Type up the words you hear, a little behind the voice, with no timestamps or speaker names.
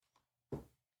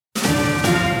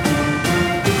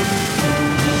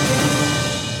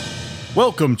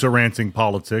Welcome to Ranting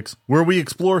Politics, where we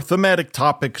explore thematic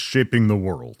topics shaping the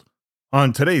world.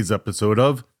 On today's episode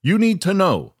of You Need to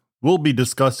Know, we'll be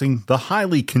discussing the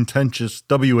highly contentious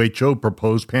WHO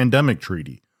proposed pandemic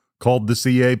treaty, called the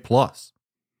CA+.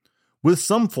 With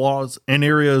some flaws and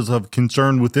areas of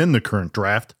concern within the current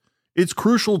draft, it's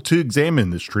crucial to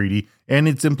examine this treaty and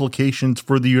its implications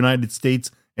for the United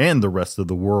States and the rest of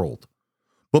the world.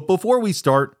 But before we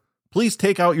start, please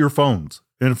take out your phones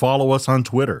and follow us on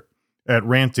Twitter at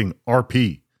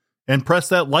RantingRP and press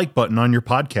that like button on your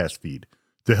podcast feed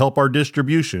to help our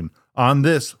distribution on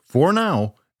this, for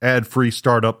now, ad-free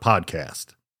startup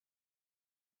podcast.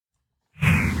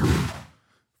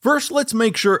 First, let's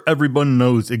make sure everyone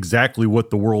knows exactly what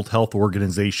the World Health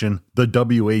Organization, the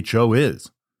WHO,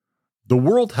 is. The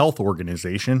World Health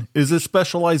Organization is a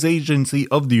specialized agency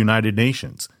of the United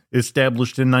Nations,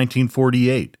 established in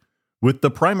 1948, with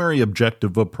the primary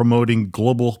objective of promoting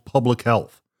global public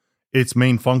health. Its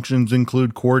main functions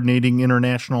include coordinating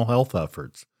international health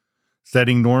efforts,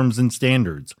 setting norms and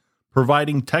standards,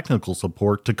 providing technical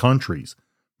support to countries,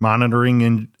 monitoring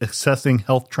and assessing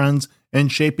health trends, and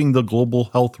shaping the global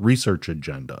health research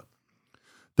agenda.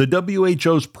 The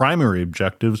WHO's primary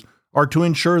objectives are to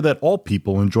ensure that all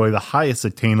people enjoy the highest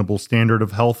attainable standard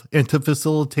of health and to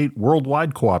facilitate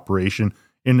worldwide cooperation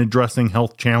in addressing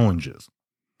health challenges.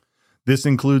 This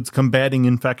includes combating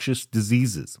infectious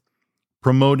diseases,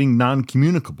 promoting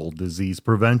non-communicable disease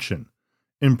prevention,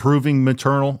 improving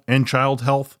maternal and child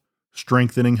health,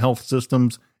 strengthening health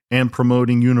systems, and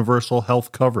promoting universal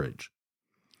health coverage.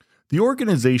 The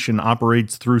organization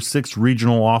operates through 6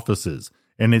 regional offices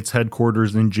and its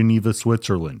headquarters in Geneva,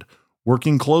 Switzerland,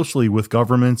 working closely with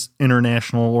governments,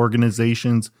 international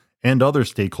organizations, and other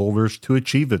stakeholders to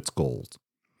achieve its goals.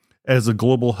 As a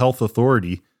global health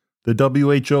authority, the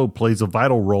WHO plays a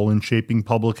vital role in shaping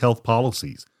public health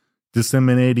policies,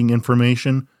 disseminating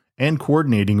information, and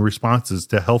coordinating responses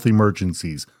to health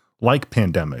emergencies like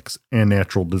pandemics and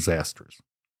natural disasters.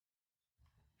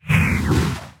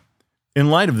 In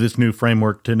light of this new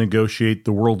framework to negotiate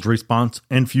the world's response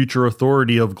and future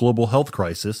authority of global health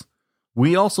crisis,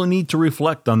 we also need to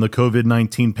reflect on the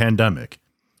COVID-19 pandemic.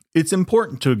 It's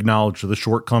important to acknowledge the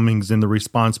shortcomings in the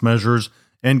response measures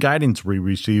and guidance we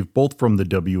receive both from the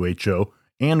WHO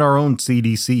and our own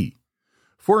CDC.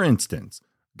 For instance,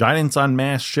 guidance on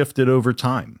masks shifted over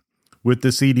time, with the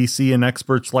CDC and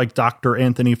experts like Dr.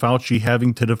 Anthony Fauci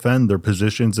having to defend their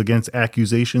positions against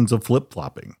accusations of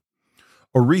flip-flopping.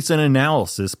 A recent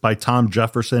analysis by Tom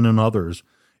Jefferson and others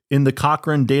in the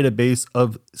Cochrane database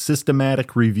of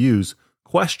systematic reviews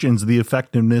questions the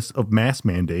effectiveness of mask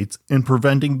mandates in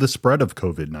preventing the spread of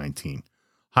COVID-19,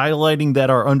 highlighting that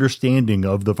our understanding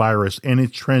of the virus and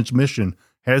its transmission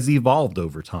has evolved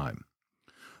over time.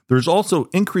 There's also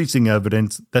increasing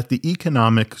evidence that the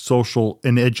economic, social,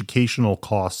 and educational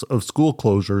costs of school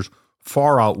closures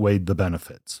far outweighed the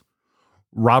benefits.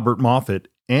 Robert Moffat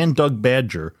and Doug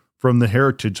Badger from the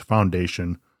Heritage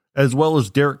Foundation, as well as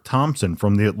Derek Thompson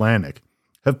from The Atlantic,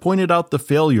 have pointed out the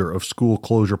failure of school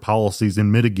closure policies in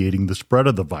mitigating the spread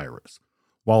of the virus,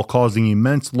 while causing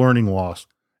immense learning loss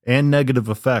and negative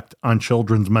effect on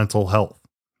children's mental health.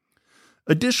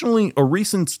 Additionally, a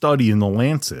recent study in The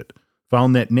Lancet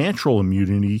found that natural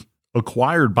immunity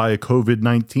acquired by a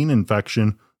COVID-19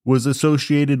 infection was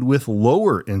associated with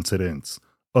lower incidence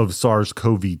of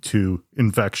SARS-CoV-2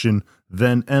 infection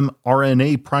than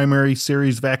mRNA primary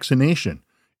series vaccination,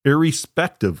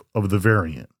 irrespective of the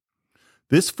variant.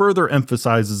 This further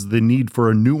emphasizes the need for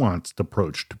a nuanced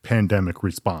approach to pandemic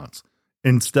response,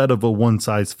 instead of a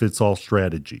one-size-fits-all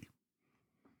strategy.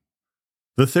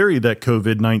 The theory that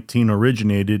COVID-19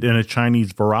 originated in a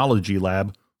Chinese virology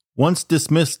lab, once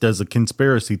dismissed as a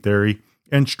conspiracy theory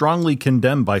and strongly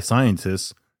condemned by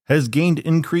scientists, has gained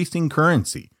increasing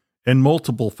currency, and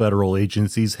multiple federal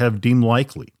agencies have deemed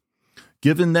likely.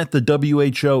 Given that the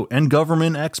WHO and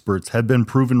government experts have been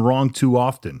proven wrong too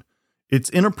often, it's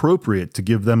inappropriate to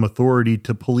give them authority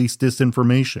to police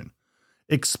disinformation,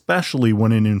 especially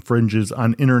when it infringes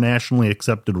on internationally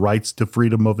accepted rights to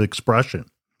freedom of expression.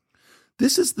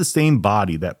 This is the same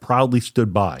body that proudly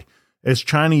stood by as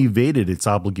China evaded its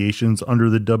obligations under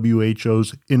the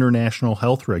WHO's international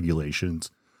health regulations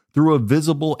through a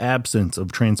visible absence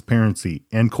of transparency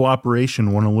and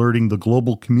cooperation when alerting the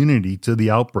global community to the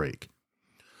outbreak.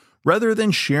 Rather than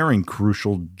sharing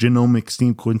crucial genomic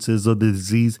sequences of the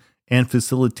disease and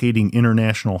facilitating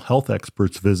international health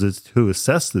experts' visits to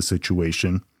assess the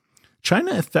situation,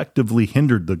 China effectively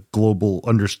hindered the global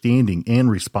understanding and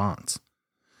response.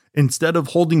 Instead of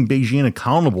holding Beijing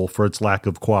accountable for its lack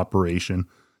of cooperation,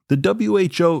 the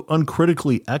WHO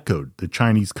uncritically echoed the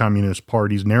Chinese Communist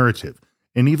Party's narrative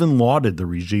and even lauded the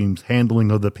regime's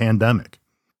handling of the pandemic.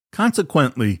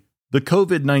 Consequently, the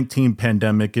COVID-19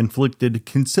 pandemic inflicted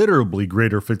considerably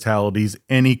greater fatalities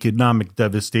and economic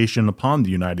devastation upon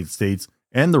the United States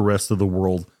and the rest of the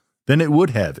world than it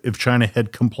would have if China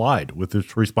had complied with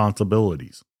its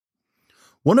responsibilities.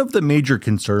 One of the major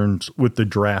concerns with the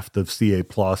draft of CA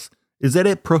Plus is that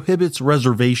it prohibits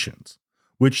reservations,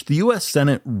 which the U.S.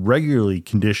 Senate regularly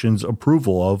conditions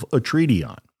approval of a treaty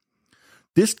on.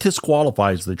 This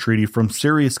disqualifies the treaty from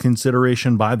serious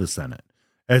consideration by the Senate,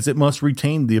 as it must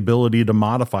retain the ability to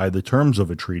modify the terms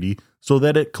of a treaty so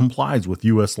that it complies with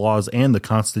U.S. laws and the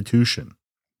Constitution.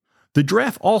 The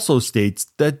draft also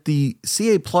states that the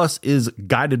CA Plus is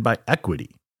guided by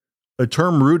equity, a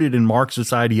term rooted in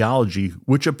Marxist ideology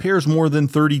which appears more than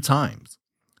 30 times.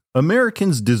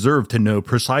 Americans deserve to know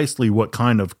precisely what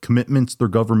kind of commitments their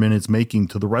government is making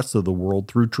to the rest of the world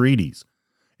through treaties,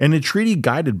 and a treaty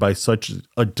guided by such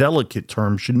a delicate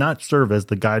term should not serve as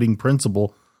the guiding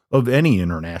principle of any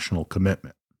international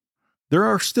commitment. There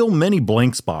are still many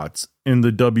blank spots in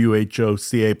the WHO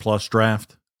CA Plus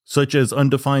draft, such as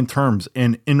undefined terms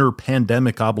and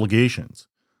inter-pandemic obligations.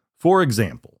 For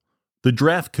example, the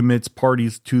draft commits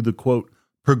parties to the, quote,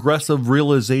 progressive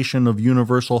realization of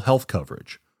universal health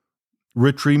coverage,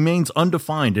 which remains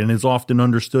undefined and is often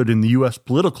understood in the U.S.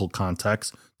 political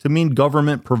context to mean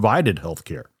government-provided health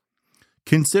care.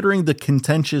 Considering the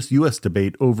contentious U.S.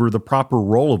 debate over the proper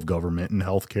role of government in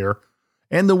health care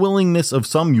and the willingness of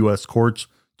some U.S. courts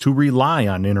to rely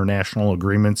on international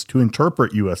agreements to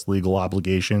interpret U.S. legal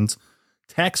obligations,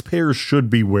 taxpayers should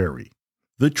be wary.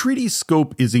 The treaty's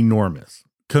scope is enormous,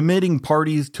 committing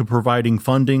parties to providing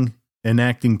funding,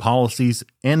 enacting policies,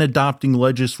 and adopting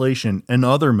legislation and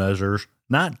other measures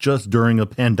not just during a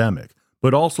pandemic,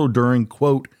 but also during,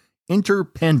 quote,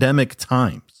 inter-pandemic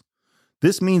times.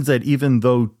 This means that even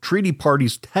though treaty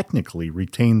parties technically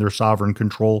retain their sovereign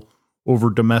control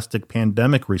over domestic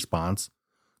pandemic response,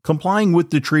 complying with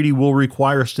the treaty will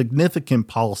require significant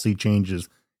policy changes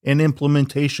and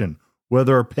implementation,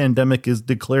 whether a pandemic is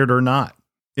declared or not.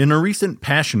 In a recent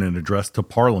passionate address to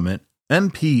Parliament,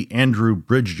 MP Andrew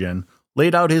Bridgen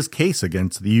laid out his case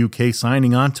against the UK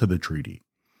signing on to the treaty.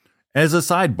 As a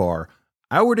sidebar,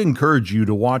 I would encourage you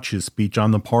to watch his speech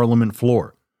on the Parliament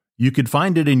floor. You could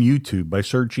find it in YouTube by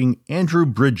searching Andrew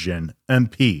Bridgen,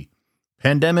 MP,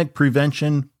 Pandemic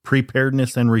Prevention,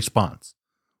 Preparedness and Response.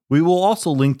 We will also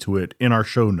link to it in our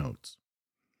show notes.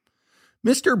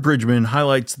 Mr. Bridgman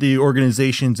highlights the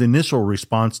organization's initial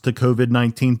response to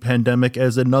COVID-19 pandemic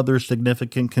as another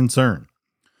significant concern.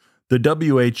 The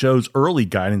WHO's early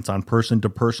guidance on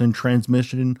person-to-person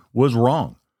transmission was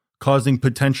wrong, causing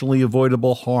potentially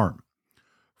avoidable harm.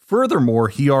 Furthermore,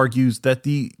 he argues that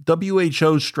the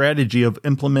WHO's strategy of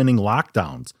implementing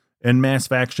lockdowns and mass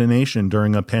vaccination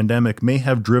during a pandemic may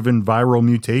have driven viral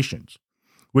mutations,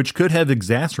 which could have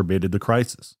exacerbated the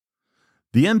crisis.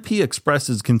 The MP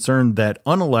expresses concern that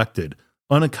unelected,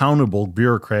 unaccountable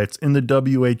bureaucrats in the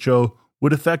WHO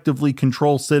would effectively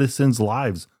control citizens'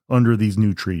 lives under these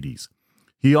new treaties.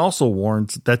 He also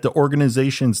warns that the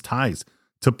organization's ties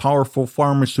to powerful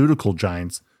pharmaceutical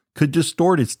giants could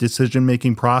distort its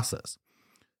decision-making process,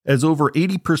 as over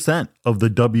 80% of the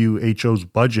WHO's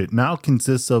budget now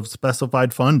consists of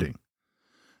specified funding.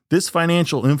 This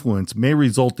financial influence may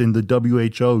result in the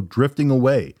WHO drifting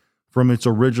away from its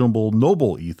original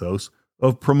noble ethos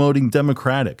of promoting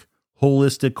democratic,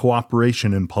 holistic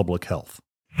cooperation in public health.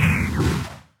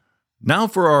 Now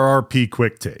for our RP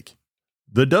Quick Take.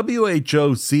 The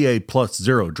WHO CA Plus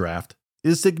Zero draft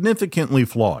is significantly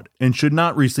flawed and should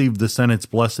not receive the Senate's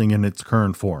blessing in its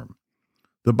current form.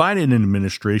 The Biden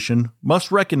administration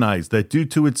must recognize that due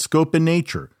to its scope and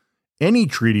nature, any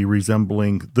treaty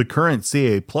resembling the current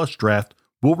CA Plus draft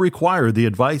will require the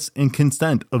advice and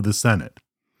consent of the Senate.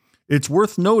 It's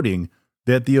worth noting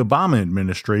that the Obama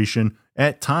administration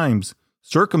at times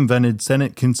circumvented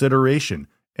Senate consideration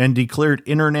and declared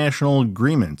international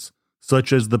agreements,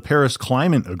 such as the Paris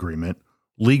Climate Agreement,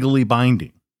 legally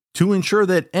binding. To ensure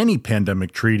that any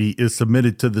pandemic treaty is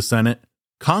submitted to the Senate,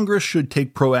 Congress should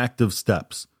take proactive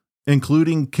steps,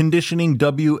 including conditioning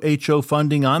WHO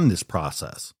funding on this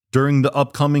process. During the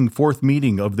upcoming fourth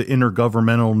meeting of the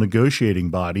Intergovernmental Negotiating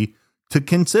Body to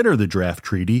consider the draft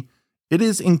treaty, it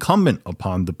is incumbent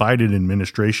upon the Biden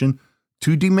administration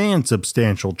to demand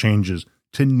substantial changes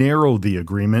to narrow the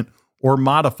agreement or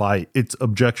modify its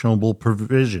objectionable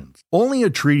provisions. Only a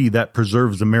treaty that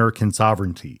preserves American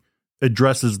sovereignty,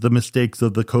 addresses the mistakes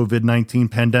of the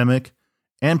COVID-19 pandemic,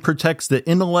 and protects the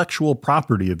intellectual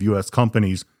property of U.S.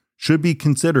 companies should be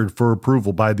considered for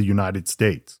approval by the United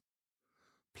States.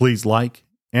 Please like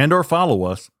and/or follow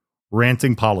us,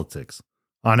 Ranting Politics,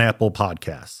 on Apple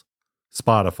Podcasts,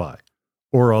 Spotify,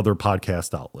 or other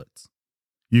podcast outlets.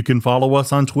 You can follow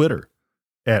us on Twitter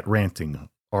at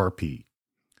RantingRP.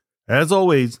 As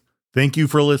always, thank you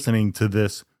for listening to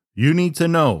this You Need to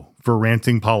Know for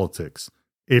Ranting Politics,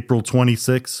 April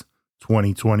 26,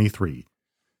 2023.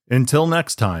 Until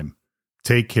next time,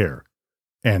 take care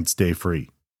and stay free.